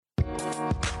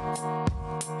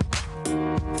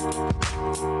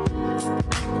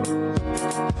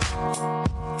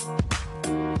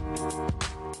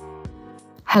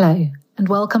Hello, and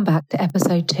welcome back to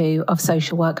episode 2 of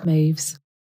Social Work Moves.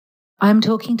 I'm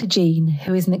talking to Jean,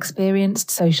 who is an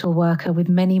experienced social worker with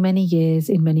many, many years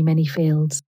in many, many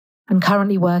fields, and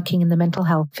currently working in the mental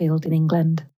health field in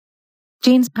England.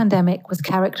 Jean's pandemic was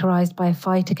characterised by a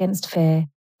fight against fear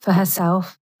for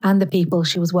herself and the people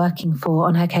she was working for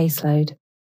on her caseload.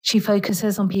 She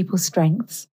focuses on people's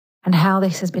strengths and how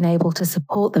this has been able to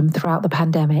support them throughout the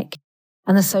pandemic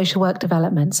and the social work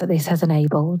developments that this has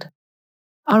enabled.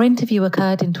 Our interview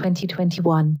occurred in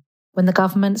 2021 when the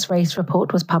government's race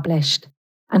report was published,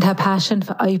 and her passion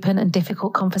for open and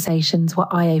difficult conversations were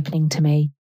eye-opening to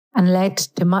me and led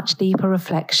to much deeper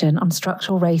reflection on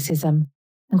structural racism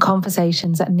and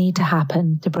conversations that need to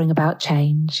happen to bring about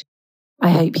change. I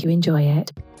hope you enjoy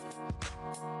it.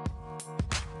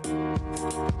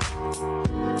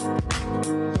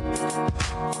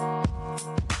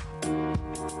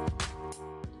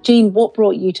 Jean, what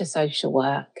brought you to social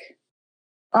work?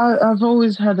 I've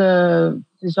always had a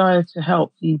desire to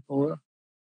help people,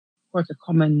 quite a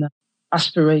common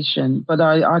aspiration. But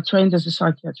I trained as a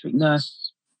psychiatric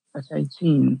nurse at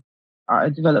 18. I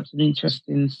developed an interest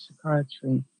in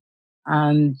psychiatry.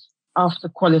 And after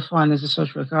qualifying as a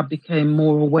social worker, I became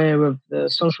more aware of the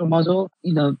social model,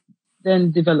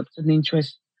 then developed an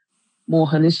interest more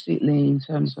holistically in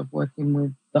terms of working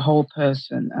with the whole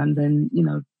person. And then,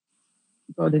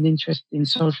 got an interest in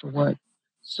social work.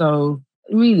 So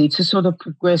really to sort of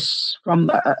progress from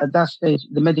at that stage,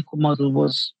 the medical model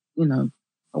was,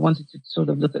 I wanted to sort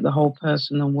of look at the whole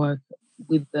person and work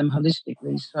with them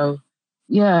holistically. So,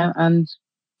 yeah, and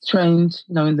trained,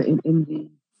 in the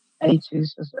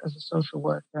 80s as a social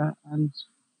worker, and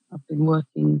I've been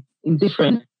working in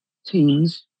different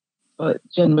teams, but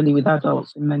generally with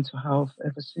adults in mental health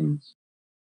ever since.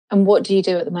 And what do you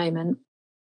do at the moment?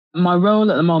 My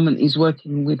role at the moment is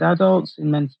working with adults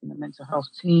in the mental health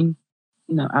team,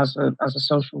 as a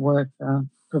social worker,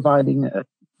 providing a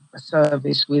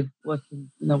service with working,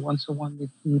 one-to-one with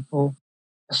people,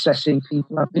 assessing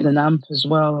people. I've been an AMP as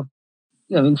well,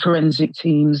 in forensic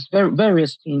teams,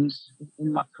 various teams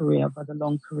in my career. I've had a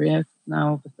long career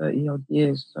now, over 30 odd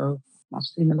years. So I've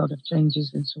seen a lot of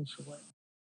changes in social work.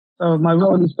 So my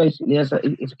role is basically as a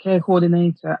care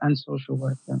coordinator and social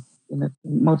worker in a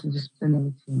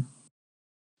multidisciplinary team.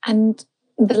 And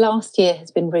the last year has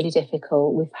been really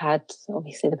difficult. We've had,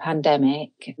 obviously, the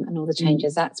pandemic and all the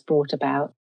changes that's brought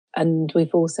about. And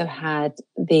we've also had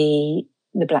the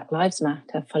Black Lives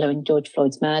Matter following George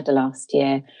Floyd's murder last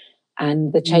year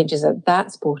and the changes that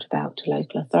that's brought about to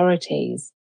local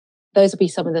authorities. Those will be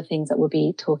some of the things that we'll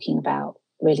be talking about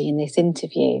really in this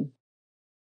interview.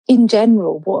 In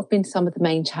general, what have been some of the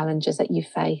main challenges that you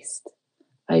faced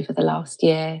over the last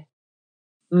year?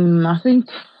 I think,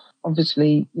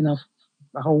 obviously,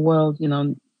 the whole world,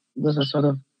 was a sort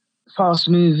of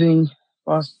fast-moving,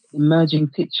 fast-emerging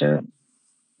picture.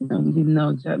 We didn't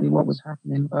know exactly what was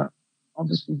happening, but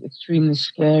obviously extremely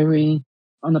scary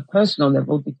on a personal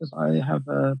level because I have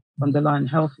a underlying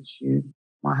health issue.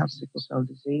 I have sickle cell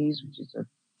disease, which is a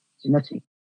genetic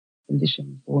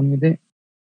condition, born with it.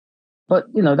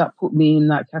 But, that put me in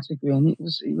that category, and it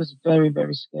was very,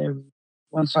 very scary.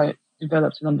 Once I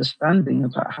developed an understanding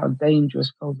about how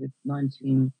dangerous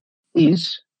COVID-19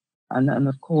 is, and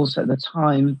of course at the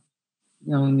time,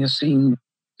 when you're seeing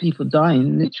people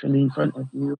dying literally in front of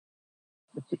you,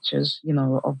 the pictures,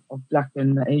 of Black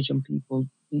and Asian people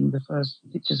being the first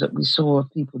pictures that we saw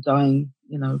of people dying,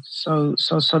 so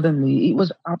suddenly, it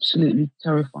was absolutely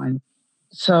terrifying.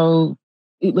 So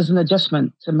it was an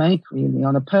adjustment to make, really,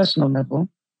 on a personal level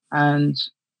and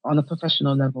on a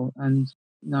professional level. And,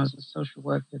 as a social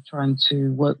worker, trying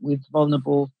to work with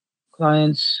vulnerable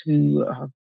clients who have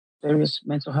various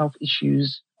mental health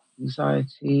issues,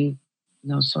 anxiety,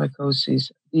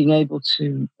 psychosis, being able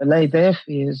to allay their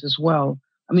fears as well.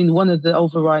 I mean, one of the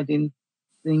overriding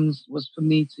things was for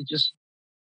me to just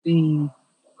be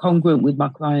congruent with my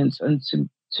clients and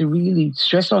to really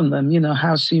stress on them,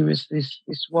 how serious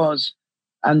this was,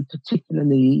 and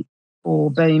particularly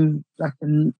for BAME, Black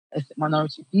and ethnic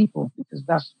minority people, because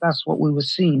that's what we were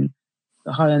seeing,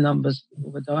 the higher numbers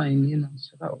who were dying,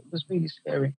 so that was really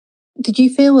scary. Did you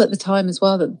feel at the time as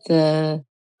well that the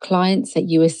clients that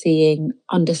you were seeing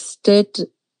understood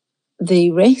the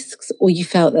risks, or you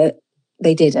felt that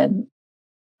they didn't?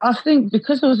 I think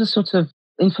because there was a sort of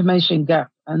information gap,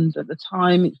 and at the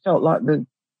time it felt like the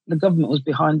government was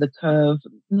behind the curve,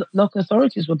 local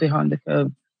authorities were behind the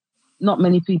curve. Not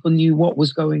many people knew what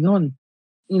was going on.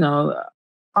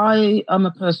 I am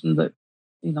a person that,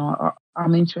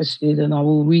 I'm interested and I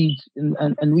will read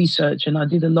and research, and I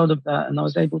did a lot of that, and I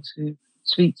was able to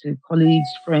speak to colleagues,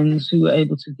 friends who were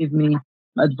able to give me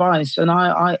advice, and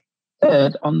I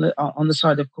erred on the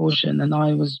side of caution, and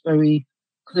I was very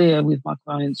clear with my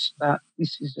clients that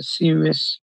this is a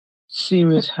serious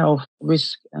health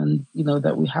risk, and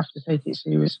that we have to take it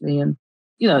seriously. And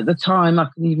at the time, I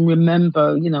can even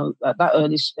remember, at that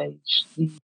early stage, the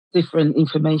different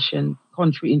information,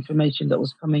 contrary information that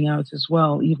was coming out as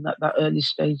well, even at that early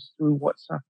stage through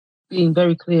WhatsApp, being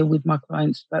very clear with my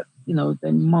clients that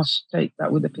they must take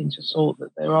that with a pinch of salt,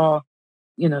 that there are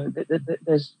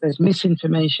there's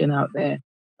misinformation out there,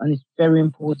 and it's very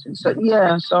important. So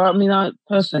yeah, so I mean, I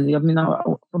personally,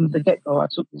 from the get-go, I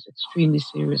took this extremely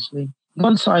seriously.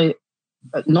 Once I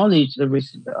acknowledged the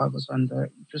risk that I was under,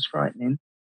 which was frightening,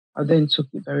 I then took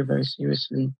it very, very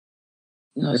seriously.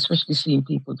 Especially seeing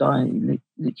people die,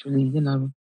 literally,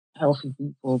 healthy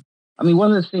people. I mean,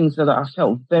 one of the things that I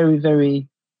felt very, very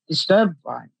disturbed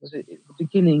by was at the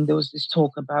beginning, there was this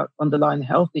talk about underlying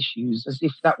health issues as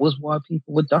if that was why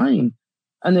people were dying.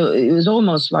 And it was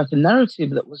almost like a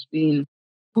narrative that was being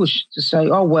pushed to say,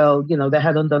 oh, well, they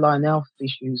had underlying health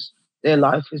issues. Their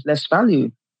life is less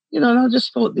valued. And I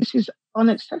just thought this is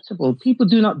unacceptable. People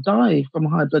do not die from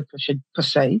high blood pressure per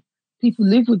se. People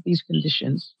live with these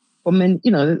conditions. For men,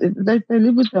 they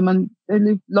live with them and they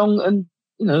live long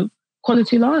and,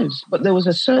 quality lives. But there was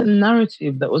a certain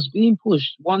narrative that was being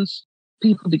pushed once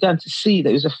people began to see that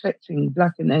it was affecting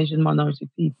Black and Asian minority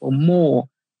people more.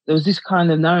 There was this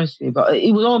kind of narrative.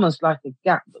 It was almost like a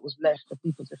gap that was left for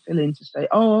people to fill in to say,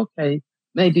 oh, okay,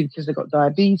 maybe because they've got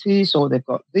diabetes or they've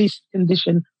got this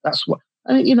condition, that's what.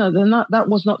 And, then that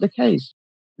was not the case.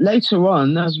 Later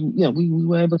on, as we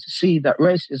were able to see that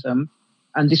racism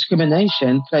and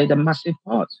discrimination played a massive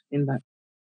part in that.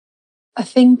 I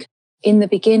think in the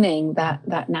beginning,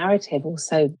 that narrative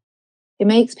also, it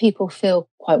makes people feel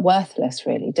quite worthless,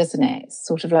 really, doesn't it? It's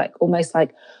sort of like, almost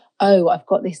like, oh, I've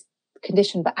got this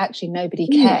condition, but actually nobody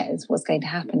cares what's going to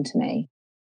happen to me.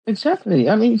 Exactly.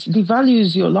 I mean, it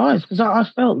devalues your life, because I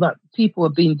felt that people were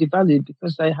being devalued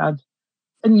because they had,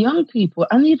 and young people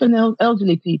and even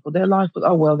elderly people, their life was,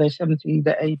 oh, well, they're 70,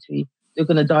 they're 80, they're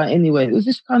going to die anyway. It was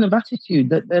this kind of attitude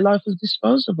that their life was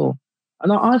disposable.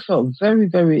 And I felt very,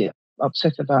 very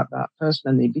upset about that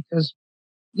personally, because,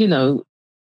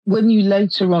 when you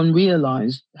later on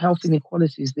realize health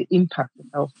inequalities, the impact of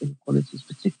health inequalities,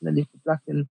 particularly for Black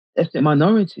and ethnic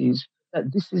minorities,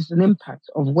 that this is an impact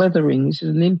of weathering, this is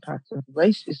an impact of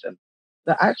racism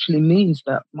that actually means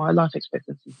that my life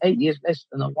expectancy is 8 years less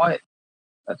than a white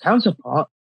counterpart,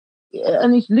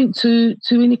 and it's linked to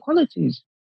inequalities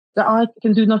that I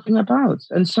can do nothing about.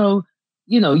 And so,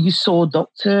 you saw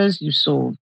doctors, you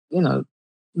saw,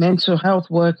 mental health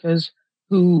workers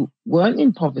who weren't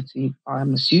in poverty,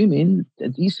 I'm assuming, a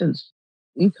decent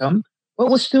income,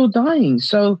 but were still dying.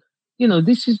 So,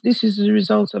 this is the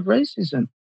result of racism,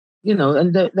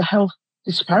 and the health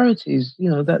disparities,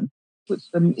 that puts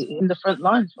them in the front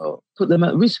line, or put them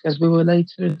at risk, as we were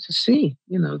later to see,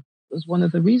 was one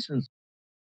of the reasons.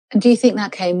 And do you think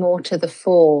that came more to the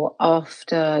fore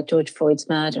after George Floyd's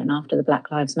murder and after the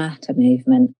Black Lives Matter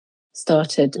movement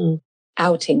started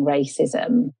outing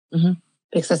racism? Mm-hmm.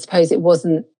 Because I suppose it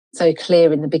wasn't so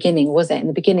clear in the beginning, was it? In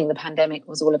the beginning, the pandemic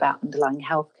was all about underlying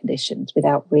health conditions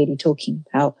without really talking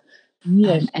about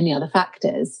any other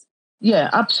factors. Yeah,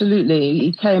 absolutely.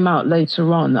 It came out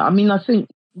later on. I mean, I think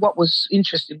what was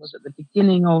interesting was at the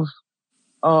beginning of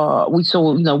we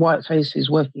saw, white faces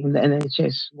working in the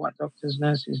NHS, white doctors,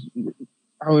 nurses.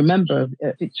 I remember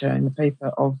a picture in the paper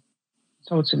of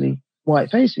totally white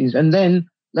faces. And then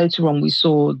later on, we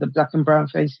saw the Black and brown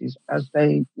faces as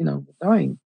they, were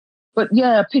dying. But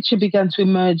yeah, a picture began to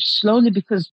emerge slowly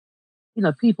because,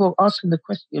 people are asking the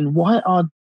question, why are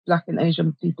Black and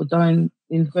Asian people dying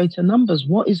in greater numbers?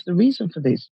 What is the reason for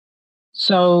this?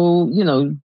 So,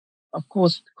 of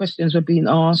course, questions were being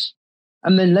asked.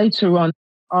 And then later on,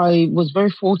 I was very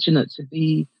fortunate to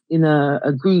be in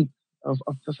a group of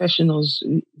professionals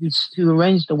who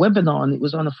arranged a webinar, and it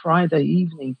was on a Friday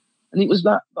evening. And it was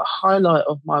the highlight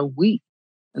of my week.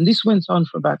 And this went on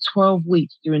for about 12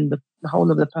 weeks during the whole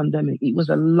of the pandemic. It was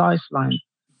a lifeline.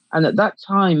 And at that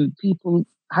time, people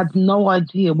had no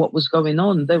idea what was going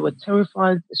on. They were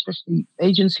terrified, especially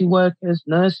agency workers,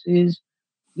 nurses,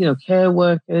 care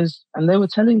workers. And they were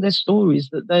telling their stories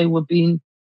that they were being,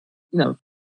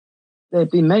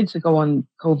 they'd been made to go on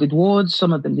COVID wards.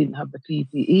 Some of them didn't have the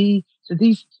PPE. So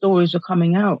these stories were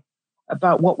coming out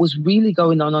about what was really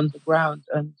going on the ground.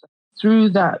 And through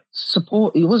that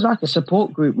support, it was like a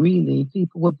support group, really.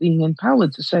 People were being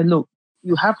empowered to say, look,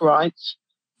 you have rights.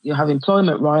 You have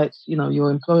employment rights.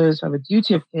 Your employers have a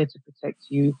duty of care to protect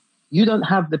you. You don't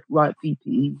have the right PPE.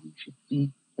 You should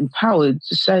be empowered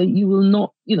to say, you will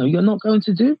not, you're not going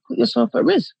to put yourself at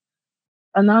risk.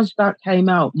 And as that came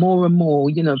out more and more,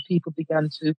 people began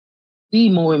to be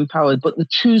more empowered. But the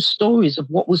true stories of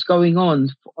what was going on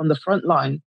the front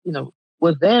line,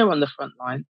 were there on the front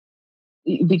line.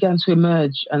 It began to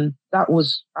emerge, and that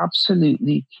was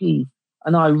absolutely key.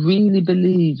 And I really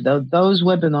believe that those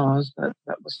webinars that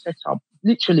were set up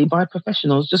literally by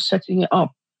professionals, just setting it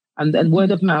up, and then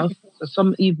word of mouth. So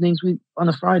some evenings on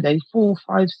a Friday, 400,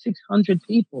 500, 600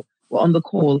 people were on the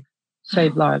call,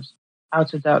 saved lives.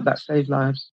 Out of doubt, that saved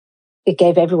lives. It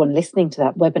gave everyone listening to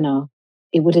that webinar,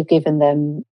 it would have given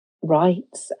them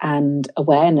rights and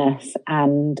awareness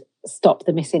and stopped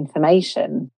the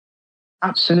misinformation.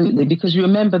 Absolutely, because you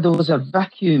remember there was a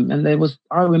vacuum, and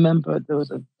I remember there was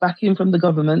a vacuum from the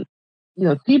government.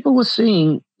 People were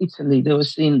seeing Italy, they were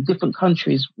seeing different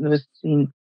countries, they were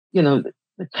seeing,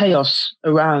 the chaos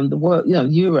around the world,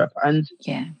 Europe. And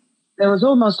there was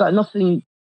almost like nothing,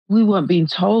 we weren't being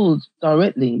told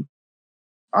directly.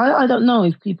 I don't know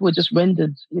if people were just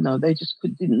rendered, they just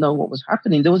didn't know what was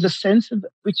happening. There was a sense of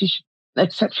British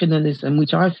exceptionalism,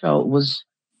 which I felt was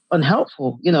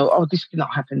unhelpful. This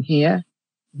cannot happen here.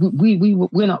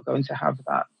 We're not going to have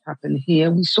that happen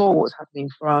here. We saw what was happening in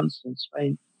France and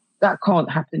Spain. That can't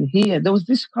happen here. There was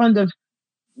this kind of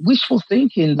wishful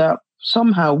thinking that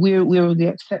somehow we're the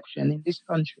exception in this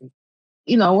country.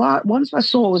 Once I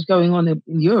saw what was going on in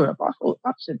Europe, I thought,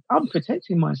 I'm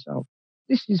protecting myself.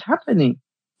 This is happening.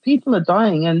 People are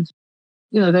dying. And,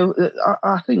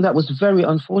 I think that was very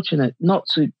unfortunate not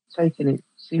to take it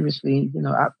seriously,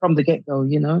 from the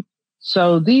get-go,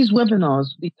 So these webinars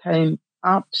became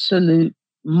absolute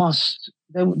must.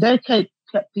 They kept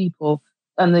people,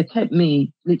 and they kept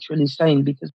me literally sane,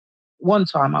 because one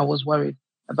time I was worried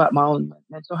about my own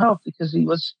mental health, because it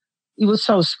was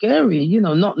so scary,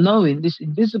 not knowing this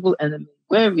invisible enemy.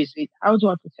 Where is it? How do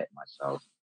I protect myself?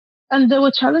 And there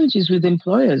were challenges with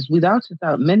employers, without a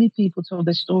doubt. Many people told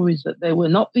their stories that they were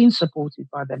not being supported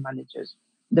by their managers.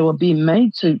 They were being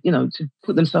made to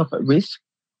put themselves at risk.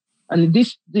 And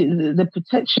the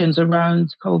protections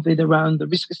around COVID, around the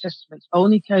risk assessments,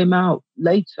 only came out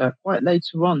quite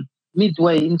later on,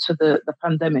 midway into the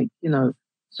pandemic,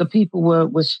 So people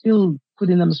were still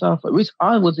putting themselves at risk.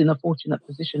 I was in a fortunate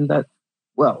position that,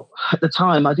 well, at the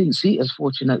time, I didn't see it as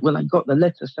fortunate. When I got the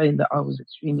letter saying that I was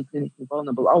extremely clinically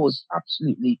vulnerable, I was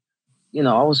absolutely,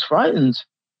 I was frightened.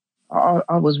 I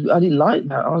didn't like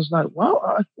that. I was like,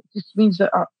 well, this means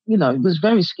that, it was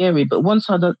very scary. But once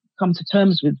I'd come to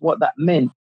terms with what that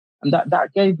meant, and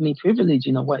that gave me privilege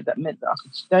in a way, that meant that I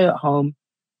could stay at home.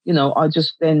 I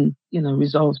just then,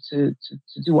 resolved to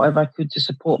do whatever I could to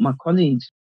support my colleagues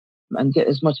and get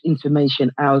as much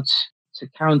information out to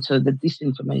counter the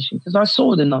disinformation. Because I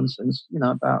saw the nonsense,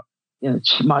 about,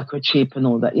 microchip and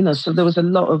all that, so there was a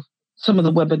lot of, some of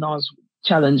the webinars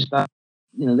challenged that,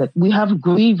 that we have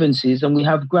grievances and we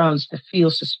have grounds to feel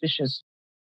suspicious,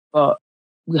 but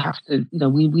we have to,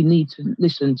 we need to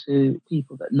listen to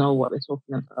people that know what they're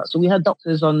talking about. So we had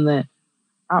doctors on there,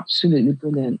 absolutely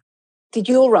brilliant. Did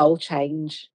your role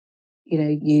change?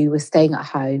 You were staying at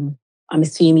home. I'm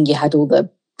assuming you had all the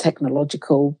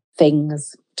technological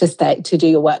things to do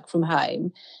your work from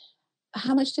home.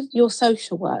 How much did your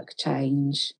social work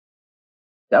change?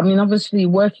 I mean, obviously,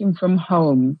 working from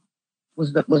home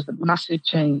was the massive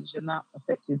change, and that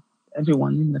affected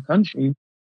everyone in the country.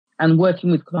 And working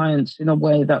with clients in a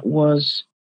way that was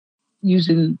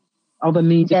using other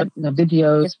media,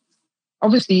 videos.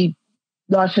 Obviously,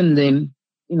 life and limb,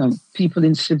 people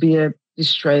in severe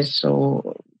distress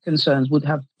or concerns would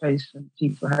have face, and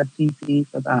people had PPE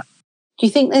for that. Do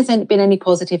you think there's been any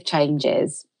positive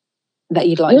changes that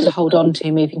you'd like to hold on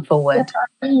to moving forward?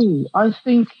 Yeah, I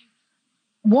think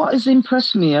what has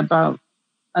impressed me about,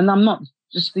 and I'm not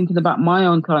just thinking about my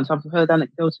own clients, I've heard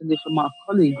anecdotally from my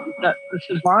colleagues, is that the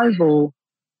survival,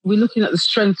 we're looking at the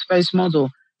strength-based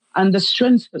model, and the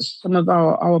strengths that some of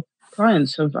our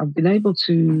clients have been able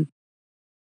to,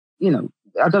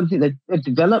 I don't think they've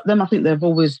developed them. I think they've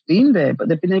always been there, but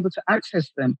they've been able to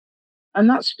access them. And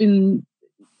that's been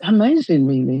amazing,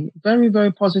 really. Very,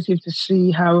 very positive to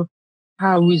see how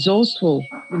resourceful,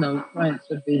 clients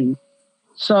have been.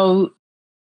 So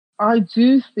I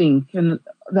do think, and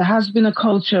there has been a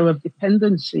culture of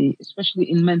dependency, especially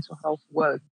in mental health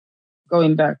work,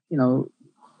 going back,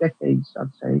 decades,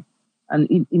 I'd say, and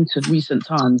into recent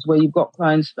times, where you've got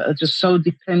clients that are just so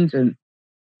dependent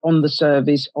on the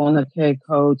service, on a care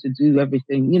code to do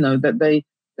everything, that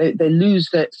they lose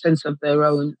that sense of their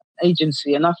own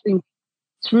agency. And I think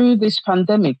through this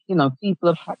pandemic, we've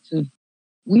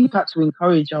had to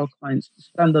encourage our clients to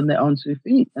stand on their own 2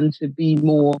 feet and to be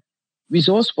more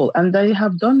resourceful, and they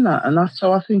have done that. And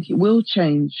so I think it will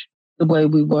change the way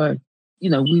we work.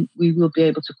 We will be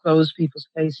able to close people's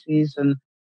cases and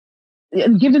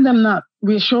giving them that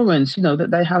reassurance,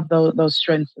 that they have those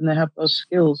strengths and they have those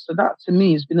skills. So that to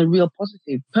me has been a real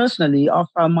positive. Personally, I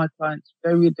found my clients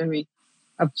very, very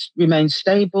have remained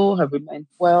stable, have remained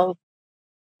well.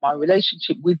 My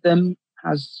relationship with them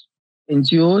has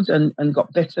endured and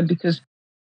got better because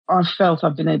I felt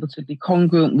I've been able to be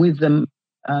congruent with them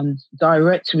and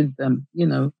direct with them,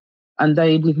 and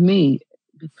they with me,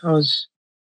 because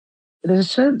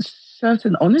there's a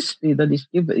certain honesty that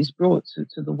is brought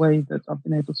to the way that I've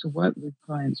been able to work with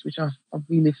clients, which I've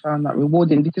really found that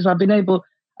rewarding, because I've been able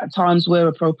at times where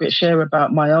appropriate share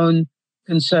about my own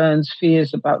concerns,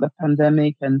 fears about the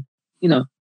pandemic, and,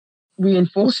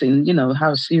 reinforcing,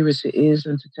 how serious it is,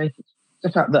 and to take it,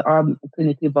 the fact that I'm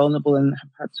clinically vulnerable and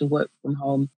have had to work from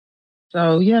home.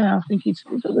 So yeah, I think it's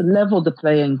sort of leveled the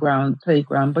playground,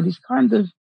 but it's kind of,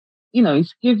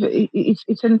 it's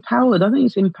empowered. I think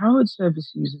it's empowered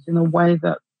service users in a way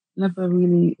that never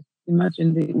really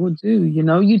imagined it would do.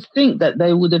 You'd think that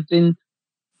they would have been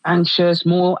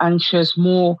more anxious,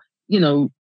 more,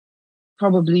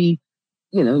 probably,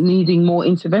 needing more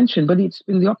intervention, but it's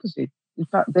been the opposite. In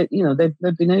fact, that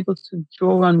they've been able to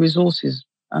draw on resources,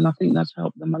 and I think that's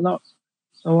helped them a lot.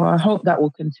 So I hope that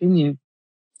will continue.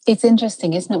 It's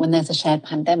interesting, isn't it, when there's a shared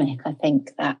pandemic? I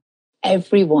think that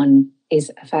everyone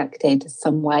is affected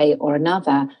some way or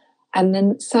another. And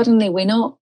then suddenly we're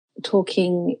not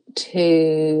talking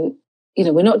to,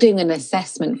 we're not doing an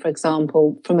assessment, for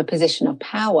example, from a position of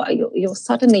power. You're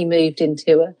suddenly moved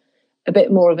into a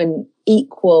bit more of an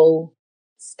equal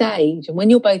stage. And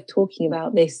when you're both talking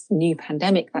about this new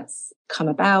pandemic that's come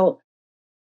about,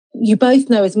 you both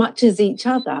know as much as each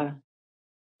other.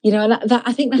 And that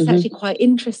I think that's actually quite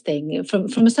interesting from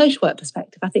a social work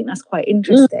perspective. I think that's quite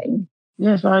interesting.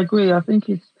 Yes, I agree. I think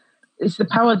it's the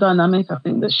power dynamic, I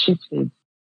think, that shifted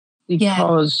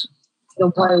because the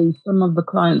way some of the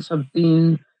clients have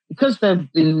been, because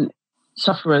they've been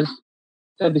sufferers,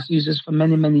 service users for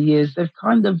many, many years,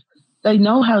 they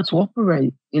know how to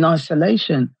operate in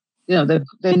isolation.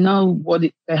 They know what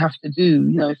they have to do,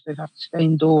 if they have to stay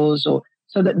indoors, or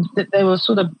so that they were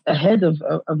sort of ahead of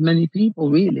many people,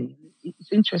 really.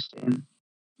 It's interesting.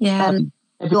 Yeah.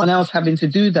 Everyone else having to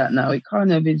do that now, it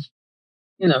kind of is,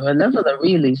 a leveler,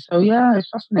 really. So, yeah, it's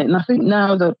fascinating. I think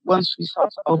now that once we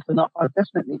start to open up, I'd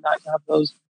definitely like to have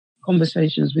those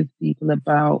conversations with people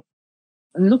about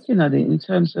and looking at it in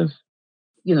terms of,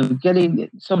 getting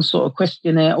some sort of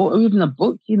questionnaire or even a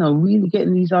book, really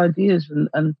getting these ideas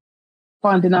and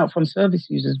finding out from service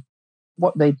users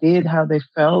what they did, how they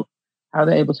felt, how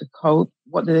they're able to cope,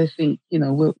 what do they think,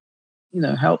 will,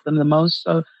 help them the most.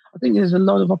 So I think there's a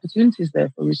lot of opportunities there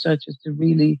for researchers to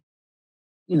really,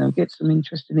 get some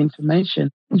interesting information,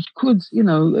 which could,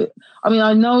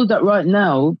 I know that right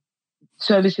now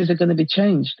services are going to be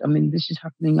changed. I mean, this is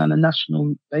happening on a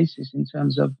national basis in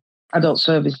terms of adult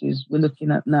services. We're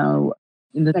looking at now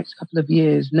in the next couple of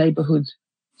years, neighbourhood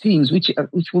teams, which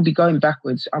will be going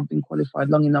backwards. I've been qualified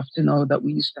long enough to know that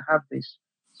we used to have this.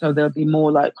 So there'll be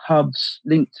more like hubs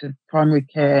linked to primary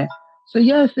care. So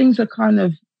yeah, things are kind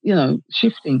of,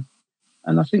 shifting.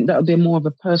 And I think that'll be more of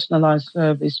a personalised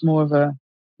service, more of a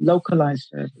localised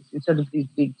service instead of these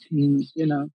big teams,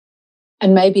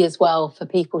 And maybe as well for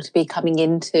people to be coming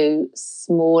into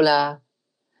smaller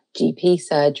GP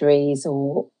surgeries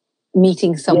or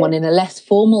meeting someone in a less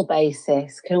formal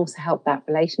basis can also help that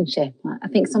relationship. I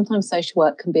think sometimes social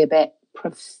work can be a bit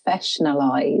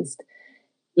professionalised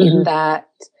in that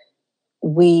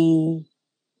we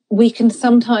can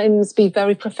sometimes be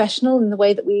very professional in the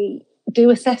way that we do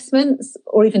assessments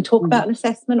or even talk about an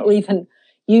assessment or even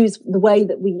use the way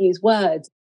that we use words.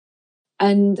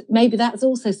 And maybe that's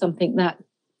also something that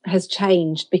has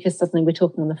changed because suddenly we're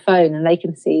talking on the phone and they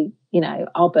can see,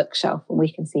 our bookshelf and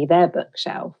we can see their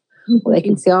bookshelf. Or they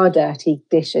can see our dirty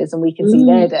dishes and we can see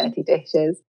their dirty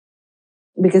dishes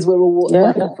because we're all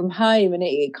working from home, and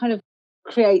it kind of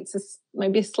creates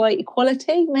maybe a slight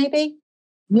equality, maybe.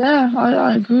 Yeah,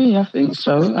 I agree. I think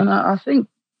so. And I think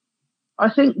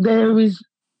there is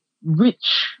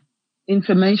rich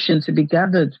information to be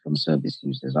gathered from service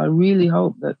users. I really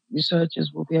hope that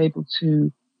researchers will be able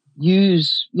to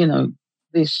use,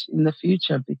 this in the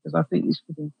future, because I think this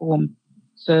could inform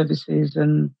services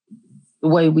and the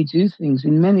way we do things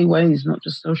in many ways, not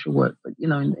just social work, but,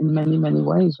 in many, many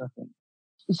ways, I think.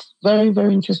 It's very,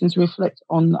 very interesting to reflect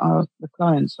on the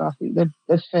clients. I think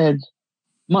they've fared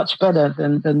much better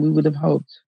than we would have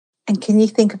hoped. And can you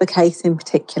think of a case in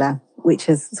particular which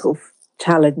has sort of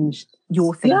challenged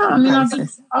your thinking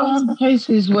process? I have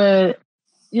cases where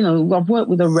I've worked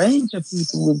with a range of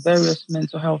people with various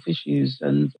mental health issues,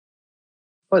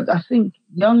 but I think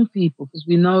young people, because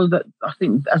we know that I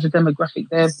think as a demographic,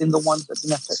 they have been the ones that have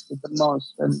been affected the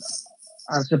most, and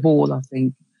as of all, I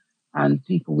think, and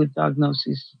people with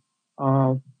diagnosis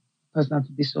of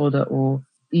personality disorder or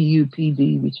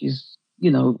EUPD, which is,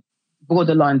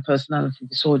 borderline personality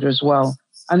disorder as well.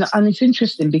 And it's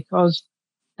interesting because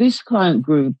this client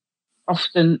group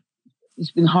often,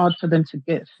 it's been hard for them to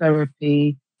get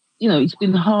therapy. It's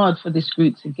been hard for this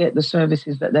group to get the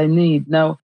services that they need.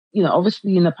 Now,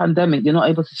 obviously in a pandemic, you're not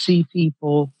able to see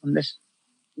people unless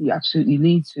you absolutely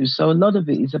need to. So a lot of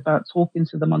it is about talking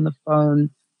to them on the phone,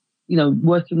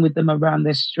 working with them around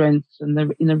their strengths and their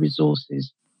inner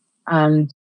resources.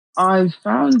 And I've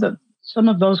found that some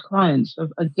of those clients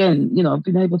have, again,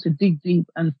 been able to dig deep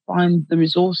and find the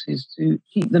resources to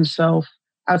keep themselves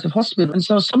out of hospital. And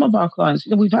so some of our clients,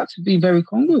 we've had to be very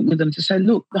congruent with them to say,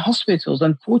 look, the hospitals,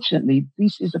 unfortunately,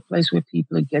 this is a place where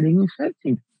people are getting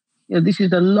infected. This is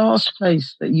the last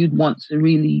place that you'd want to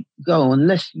really go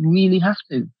unless you really have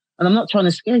to. And I'm not trying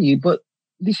to scare you, but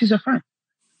this is a fact.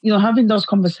 Having those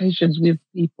conversations with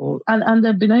people and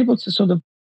they've been able to sort of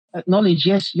acknowledge,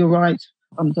 yes, you're right.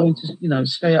 I'm going to,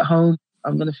 stay at home.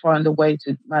 I'm going to find a way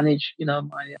to manage,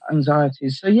 my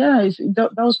anxieties. So yeah,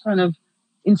 those kind of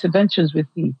interventions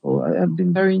with people have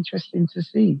been very interesting to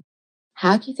see.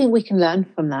 How do you think we can learn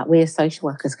from that? We as social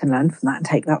workers can learn from that and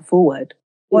take that forward.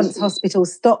 Once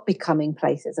hospitals stop becoming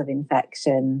places of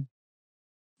infection.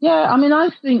 Yeah, I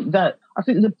think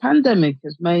the pandemic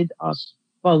has made us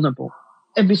vulnerable.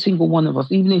 Every single one of us,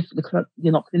 even if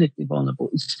you're not clinically vulnerable,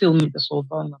 it still made us all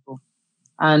vulnerable.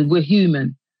 And we're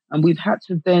human. And we've had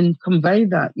to then convey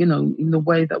that, in the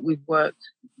way that we've worked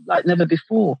like never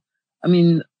before.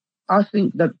 I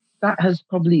think that has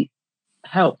probably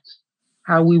helped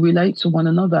how we relate to one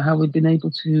another, how we've been able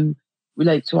to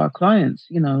relate to our clients,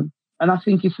 And I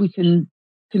think if we can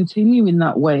continue in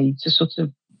that way to sort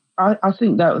of, I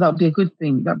think that would be a good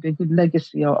thing. That'd be a good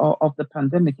legacy of the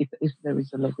pandemic, if there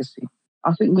is a legacy.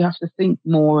 I think we have to think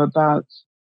more about,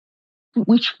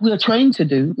 which we are trained to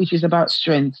do, which is about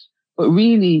strength, but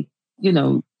really,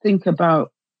 think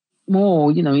about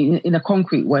more, in a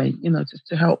concrete way,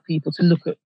 to help people to look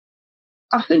at.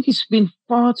 I think it's been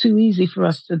far too easy for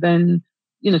us to then,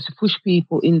 to push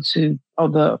people into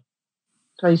other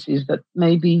places that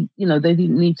maybe, they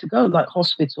didn't need to go, like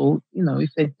hospital, if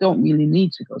they don't really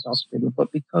need to go to hospital,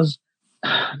 but because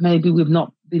maybe we've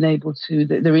not been able to,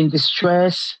 they're in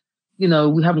distress, we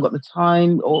haven't got the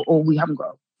time or we haven't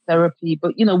got therapy,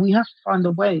 but, we have to find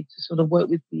a way to sort of work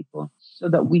with people so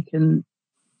that we can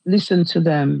listen to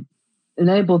them,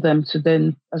 enable them to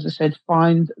then, as I said,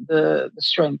 find the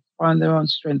strength, find their own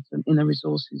strength and inner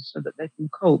resources so that they can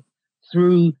cope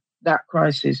through that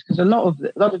crisis. Because a lot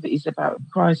of it is about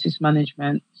crisis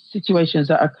management, situations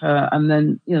that occur, and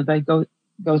then, they go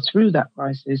through that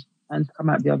crisis and come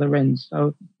out the other end.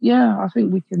 So yeah, I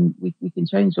think we can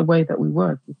change the way that we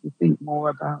work if we think more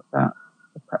about that,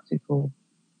 the practical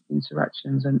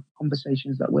interactions and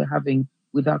conversations that we're having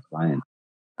with our clients.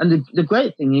 And the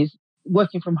great thing is,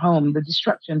 working from home, the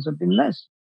distractions have been less.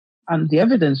 And the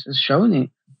evidence has shown it,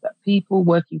 that people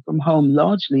working from home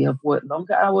largely have worked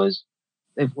longer hours,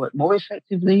 they've worked more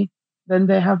effectively than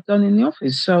they have done in the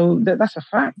office. So that's a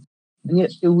fact. And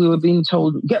yet still we were being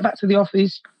told, get back to the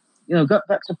office, go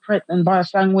back to Pret and buy a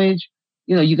sandwich,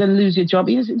 you're going to lose your job.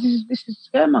 This is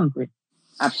scaremongering.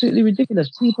 Absolutely ridiculous.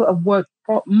 People have worked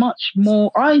much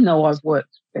more. I know I've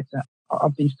worked better.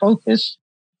 I've been focused.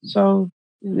 So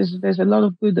there's a lot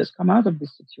of good that's come out of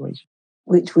this situation.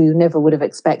 Which we never would have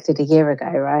expected a year ago,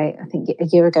 right? I think a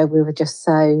year ago we were just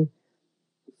so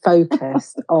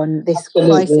focused on this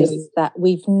crisis that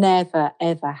we've never,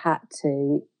 ever had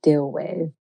to deal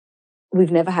with.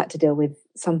 We've never had to deal with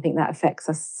something that affects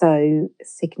us so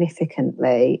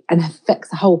significantly and affects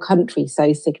the whole country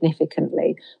so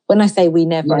significantly. When I say we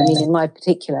never, I mean in my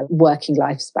particular working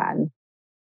lifespan.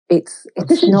 It's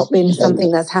not been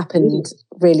something that's happened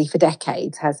really for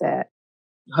decades, has it?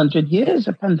 100 years.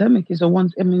 A pandemic is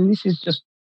this is just,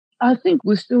 I think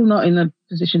we're still not in a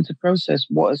position to process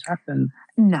what has happened.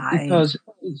 No. Because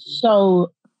it's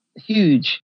so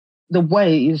huge. The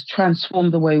way it's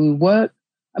transformed the way we work.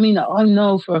 I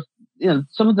know for,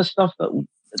 some of the stuff that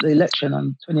the election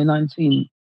on 2019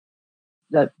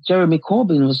 that Jeremy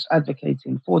Corbyn was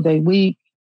advocating, 4-day week,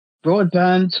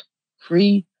 broadband,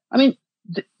 free.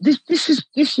 This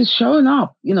is showing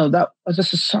up, that as a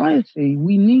society,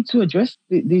 we need to address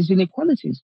these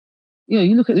inequalities.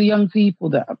 You look at the young people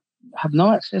that have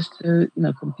no access to,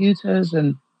 computers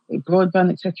and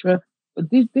broadband, etc. But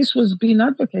this was being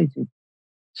advocated.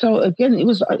 So again, it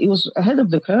was ahead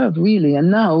of the curve, really.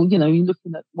 And now, you're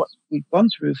looking at what we've gone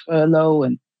through, furlough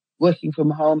and working from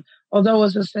home. Although,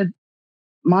 as I said,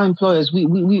 my employers,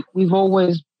 we've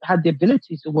always had the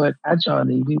ability to work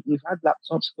agilely. We've had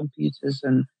laptops, computers,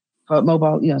 and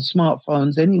mobile,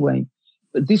 smartphones anyway.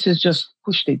 But this has just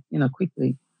pushed it,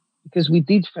 quickly, because we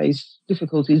did face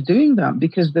difficulties doing that,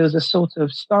 because there's a sort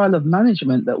of style of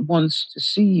management that wants to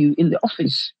see you in the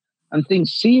office and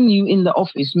thinks seeing you in the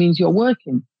office means you're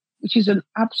working, which is an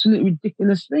absolute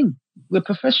ridiculous thing. We're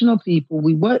professional people.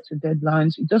 We work to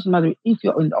deadlines. It doesn't matter if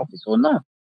you're in the office or not.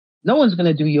 No one's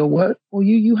going to do your work for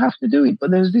you. You have to do it.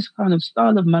 But there's this kind of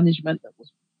style of management that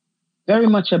was very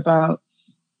much about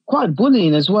quite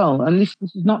bullying as well. And this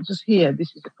is not just here.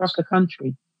 This is across the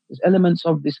country. There's elements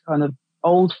of this kind of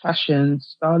old-fashioned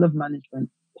style of management,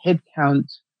 head count.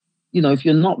 If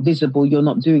you're not visible, you're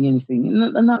not doing anything.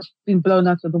 And that's been blown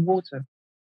out of the water.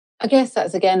 I guess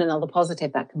that's, again, another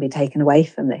positive that can be taken away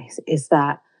from this, is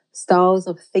that styles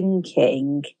of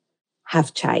thinking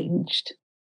have changed.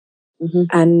 Mm-hmm.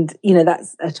 And,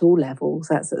 that's at all levels.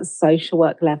 That's at social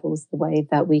work levels, the way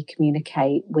that we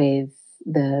communicate with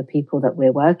the people that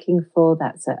we're working for.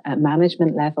 That's at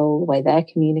management level, the way they're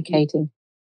communicating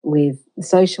with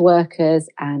social workers.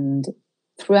 And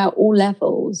throughout all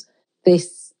levels,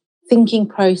 this thinking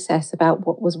process about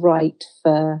what was right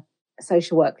for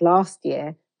social work last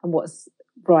year and what's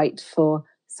right for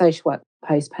social work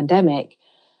post-pandemic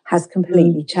has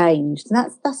completely changed.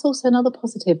 And that's also another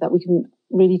positive that we can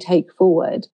really take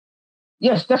forward.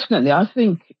 Yes, definitely. I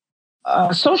think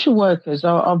social workers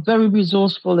are very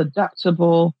resourceful,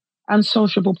 adaptable, and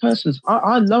sociable persons.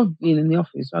 I love being in the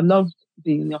office. I love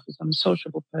being in the office. I'm a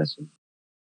sociable person.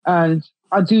 And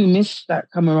I do miss that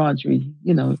camaraderie,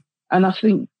 And I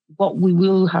think what we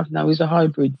will have now is a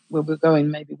hybrid where we're going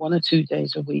maybe 1 or 2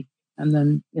 days a week, and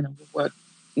then, we'll work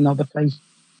in other places.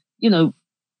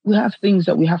 We have things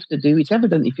that we have to do. It's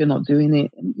evident if you're not doing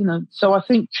it, So I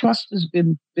think trust has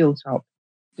been built up,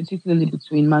 particularly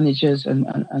between managers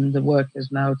and the workers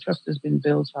now. Trust has been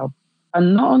built up.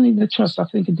 And not only the trust, I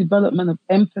think a development of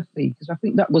empathy, because I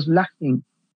think that was lacking,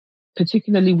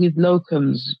 particularly with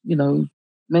locums.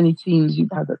 Many teams,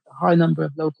 you've had a high number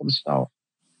of locum staff.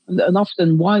 And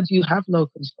often, why do you have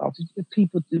locum staff? It's because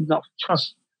people do not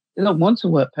trust. They don't want to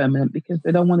work permanent because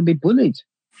they don't want to be bullied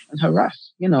and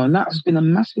harassed, and that has been a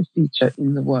massive feature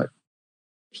in the work.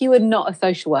 If you were not a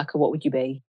social worker, what would you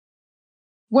be?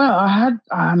 Well,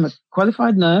 I'm a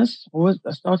qualified nurse.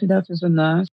 I started out as a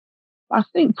nurse. I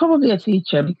think probably a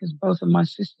teacher, because both of my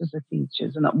sisters are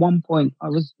teachers. And at one point, I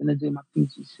was going to do my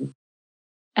PGC.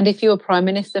 And if you were Prime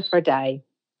Minister for a day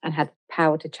and had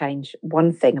power to change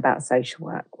one thing about social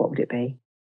work, what would it be?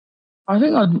 I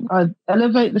think I'd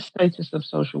elevate the status of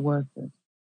social workers.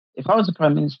 If I was a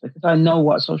Prime Minister, because I know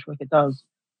what a social worker does,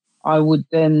 I would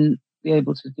then be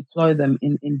able to deploy them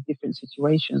in different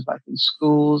situations, like in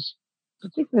schools,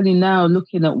 particularly now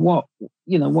looking at what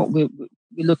we're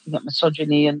looking at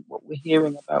misogyny and what we're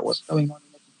hearing about what's going on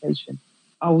in education.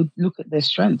 I would look at their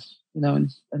strengths,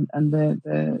 and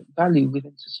their value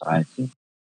within society,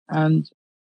 and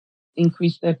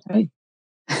increase their pay.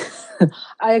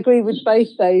 I agree with both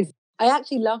those. I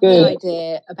actually love the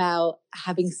idea about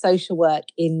having social work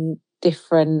in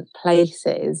different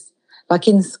places, like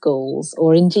in schools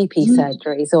or in GP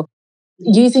surgeries, or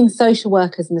using social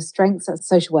workers and the strengths that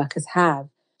social workers have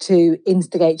to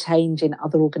instigate change in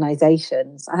other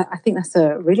organisations. I think that's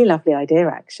a really lovely idea,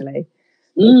 actually.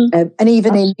 And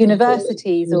even in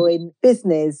universities or in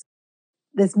business,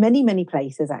 there's many, many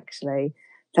places, actually,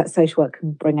 that social work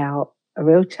can bring out a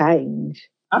real change.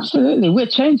 Absolutely. We're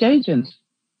change agents.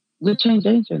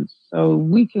 So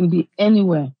we can be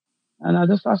anywhere. And I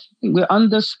think we're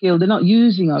underskilled. They're not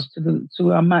using us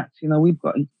to our max. We've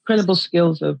got incredible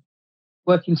skills of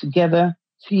working together,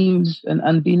 teams,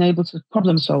 and being able to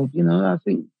problem solve. I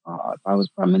think if I was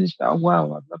Prime Minister, wow,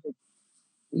 I'd love it.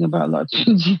 Think about a lot of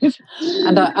changes.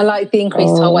 And I like the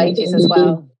increase to our wages as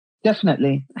well.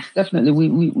 Definitely.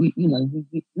 We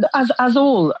as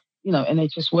all,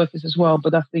 NHS workers as well.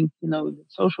 But I think,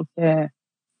 social care,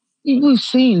 we've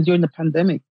seen during the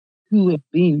pandemic who have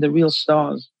been the real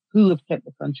stars, who have kept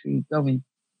the country going,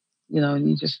 and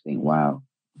you just think, wow,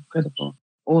 incredible.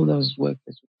 All those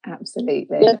workers.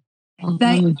 Absolutely.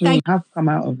 They have come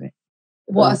out of it.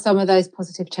 What are some of those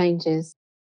positive changes?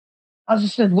 As I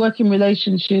said, working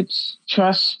relationships,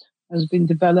 trust has been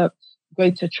developed,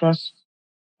 greater trust.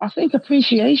 I think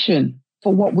appreciation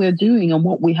for what we're doing and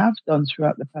what we have done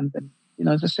throughout the pandemic.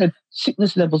 As I said,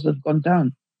 sickness levels have gone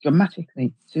down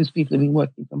dramatically since people have been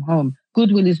working from home.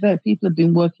 Goodwill is there. People have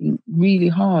been working really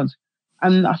hard.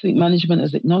 And I think management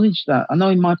has acknowledged that. I know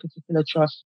in my particular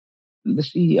trust, the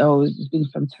CEO has been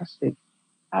fantastic.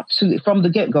 Absolutely. From the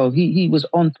get-go, he was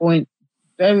on point,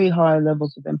 very high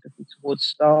levels of empathy towards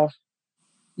staff,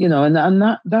 and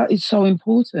that is so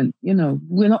important.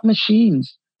 We're not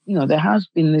machines. There has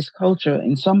been this culture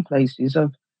in some places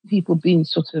of people being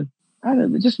sort of, I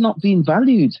don't know, just not being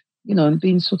valued, and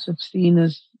being sort of seen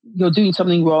as you're doing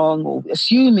something wrong or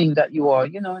assuming that you are,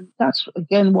 and that's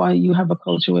again why you have a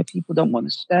culture where people don't want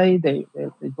to stay. They'd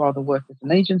rather work as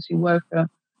an agency worker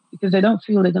because they don't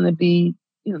feel they're going to be,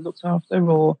 looked after,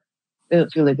 or they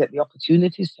don't feel they get the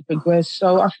opportunities to progress.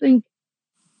 So I think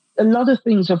a lot of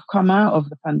things have come out of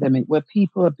the pandemic where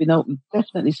people have been open,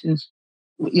 definitely since,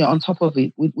 on top of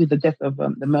it, with the death of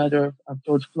the murder of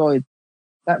George Floyd,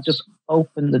 that just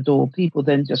opened the door. People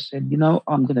then just said,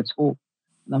 I'm going to talk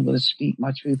and I'm going to speak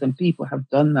my truth. And people have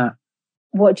done that.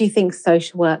 What do you think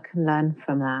social work can learn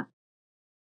from that?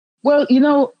 Well,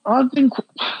 I've been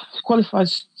qualified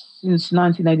since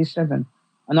 1987.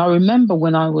 And I remember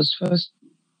when I was first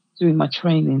doing my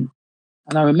training,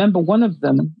 and I remember one of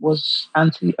them was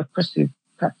anti-oppressive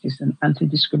practice and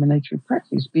anti-discriminatory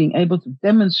practice, being able to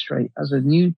demonstrate as a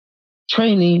new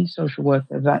trainee social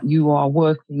worker that you are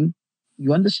working,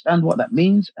 you understand what that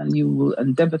means, and you will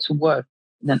endeavor to work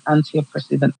in an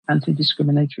anti-oppressive and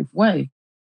anti-discriminatory way.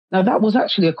 Now, that was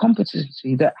actually a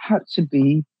competency that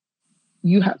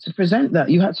you had to present that,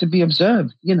 you had to be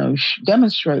observed,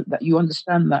 demonstrate that you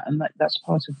understand that, and that's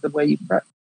part of the way you practice.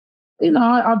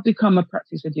 I've become a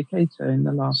practice educator in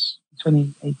the last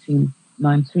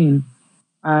 2018-19,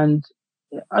 and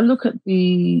I look at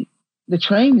the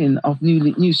training of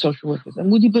new social workers,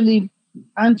 and would you believe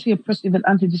anti-oppressive and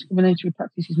anti-discriminatory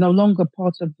practice is no longer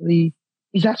part of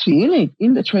is actually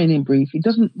in the training brief. It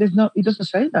doesn't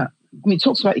say that. I mean, it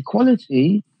talks about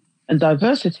equality and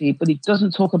diversity, but it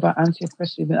doesn't talk about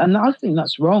anti-oppressive, and I think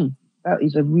that's wrong. That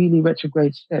is a really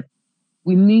retrograde step.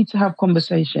 We need to have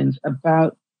conversations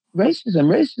about racism.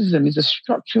 Racism is a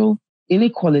structural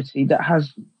inequality that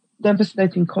has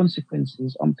devastating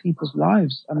consequences on people's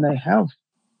lives and their health.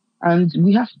 And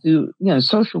we have to,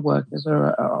 social workers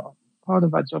are part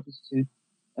of our job is to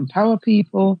empower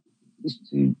people, is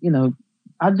to,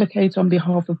 advocate on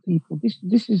behalf of people.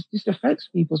 This affects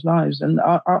people's lives. And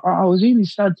I was really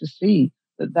sad to see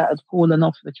that had fallen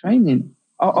off the training,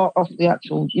 off the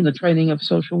actual, training of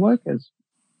social workers.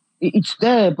 It's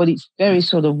there, but it's very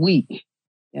sort of weak.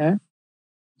 Yeah,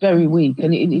 very weak,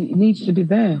 and it needs to be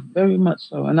there, very much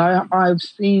so. And I've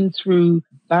seen through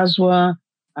BASWA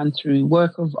and through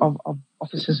work of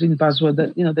officers in BASWA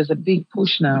that there's a big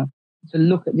push now to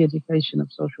look at the education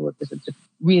of social workers and to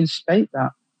reinstate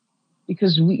that,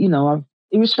 because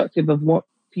irrespective of what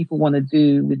people want to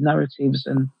do with narratives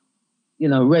and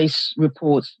race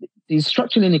reports, the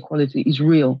structural inequality is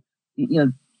real.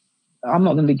 I'm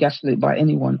not going to be gaslit by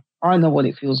anyone. I know what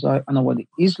it feels like. I know what it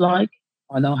is like.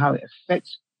 I know how it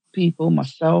affects people,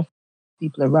 myself,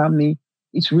 people around me.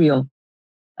 It's real.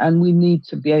 And we need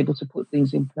to be able to put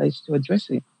things in place to address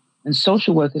it. And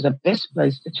social workers are best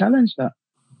placed to challenge that.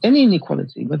 Any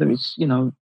inequality, whether it's,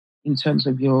 in terms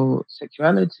of your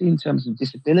sexuality, in terms of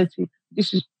disability,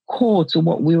 this is core to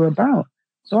what we're about.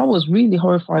 So I was really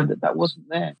horrified that wasn't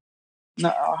there. No,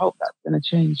 I hope that's going to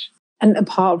change. And a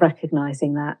part of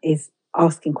recognising that is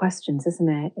asking questions, isn't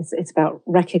it? It's about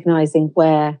recognising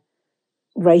where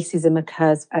racism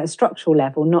occurs at a structural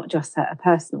level, not just at a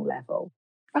personal level.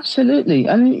 Absolutely.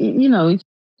 And,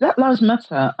 Black Lives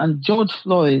Matter and George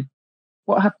Floyd,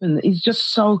 what happened is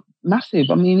just so massive.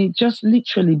 I mean, it just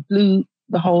literally blew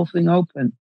the whole thing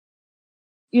open.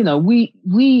 We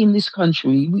in this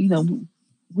country, we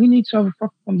need to have a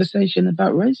proper conversation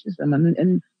about racism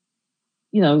and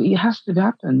it has to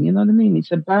happen. You know what I mean?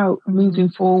 It's about moving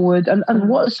forward. And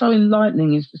what is so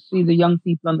enlightening is to see the young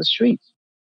people on the streets,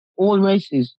 all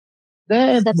races.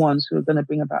 They're the ones who are going to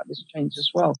bring about this change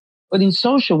as well. But in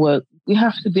social work, we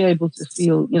have to be able to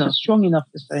feel, strong enough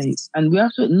to say, and we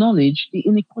have to acknowledge the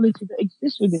inequality that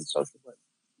exists within social work.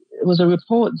 There was a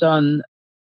report done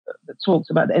that talks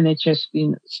about the NHS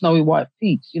being snowy white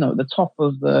peaks, the top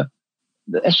of the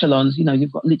echelons.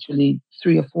 You've got literally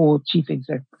 3 or 4 chief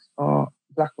execs are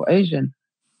Black or Asian.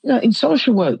 In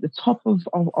social work, the top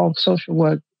of social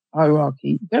work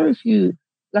hierarchy, very few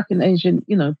Black and Asian,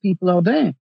 people are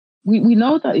there. We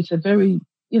know that it's a very,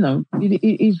 it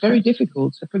is very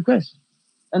difficult to progress.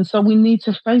 And so we need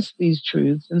to face these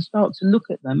truths and start to look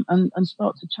at them and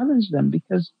start to challenge them,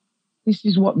 because this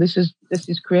is what this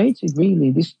is created,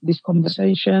 really, this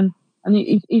conversation. And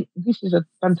this is a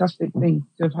fantastic thing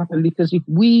to have happened, because if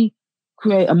we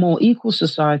create a more equal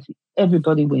society,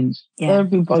 everybody wins. Yeah.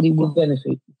 Everybody will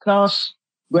benefit. Class,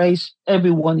 race,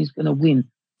 everyone is going to win,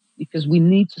 because we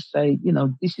need to say,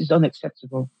 this is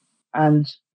unacceptable. And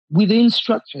within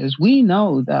structures, we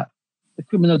know that the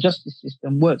criminal justice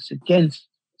system works against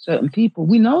certain people.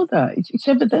 We know that. It's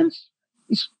evidence.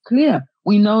 It's clear.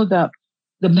 We know that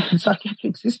the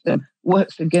psychiatric system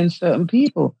works against certain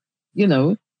people.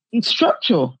 It's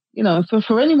structural.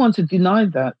 For anyone to deny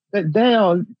that they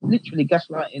are literally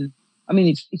gaslighting, I mean,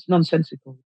 it's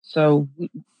nonsensical. So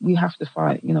we have to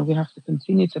fight. We have to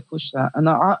continue to push that. And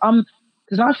I'm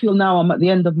because I feel now I'm at the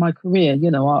end of my career.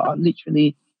 I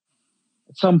literally,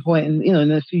 at some point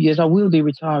in a few years, I will be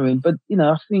retiring. But,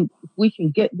 I think if we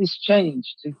can get this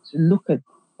change to look at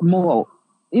more,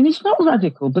 and it's not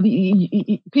radical, but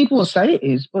people will say it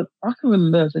is, but I can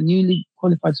remember as a newly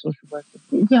qualified social worker,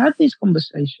 we had these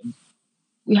conversations.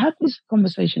 We had these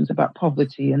conversations about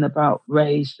poverty and about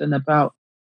race and about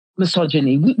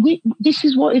misogyny. This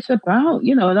is what it's about,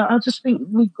 and I just think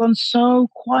we've gone so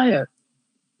quiet.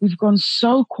 We've gone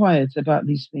so quiet about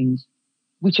these things,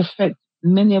 which affect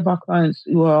many of our clients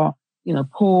who are,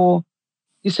 poor,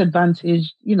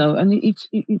 disadvantaged,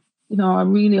 and I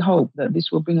really hope that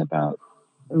this will bring about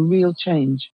a real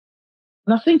change.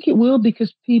 And I think it will,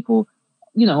 because people,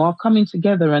 are coming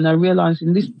together and are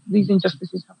realizing these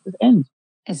injustices have to end.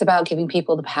 It's about giving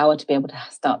people the power to be able to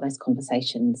start those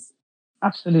conversations.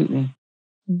 Absolutely.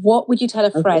 What would you tell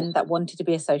a friend that wanted to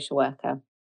be a social worker?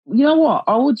 You know what?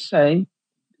 I would say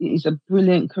it's a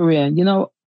brilliant career.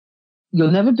 You'll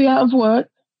never be out of work.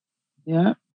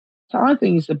 Yeah. So I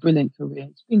think it's a brilliant career.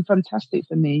 It's been fantastic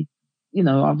for me.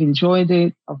 I've enjoyed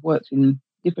it. I've worked in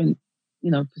different,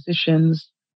 positions.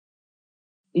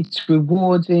 It's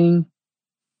rewarding.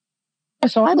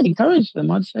 So I would encourage them.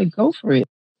 I'd say go for it.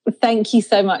 Well, thank you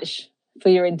so much for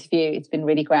your interview. It's been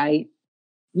really great.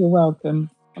 You're welcome.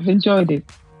 I've enjoyed it.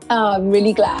 Oh, I'm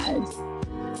really glad.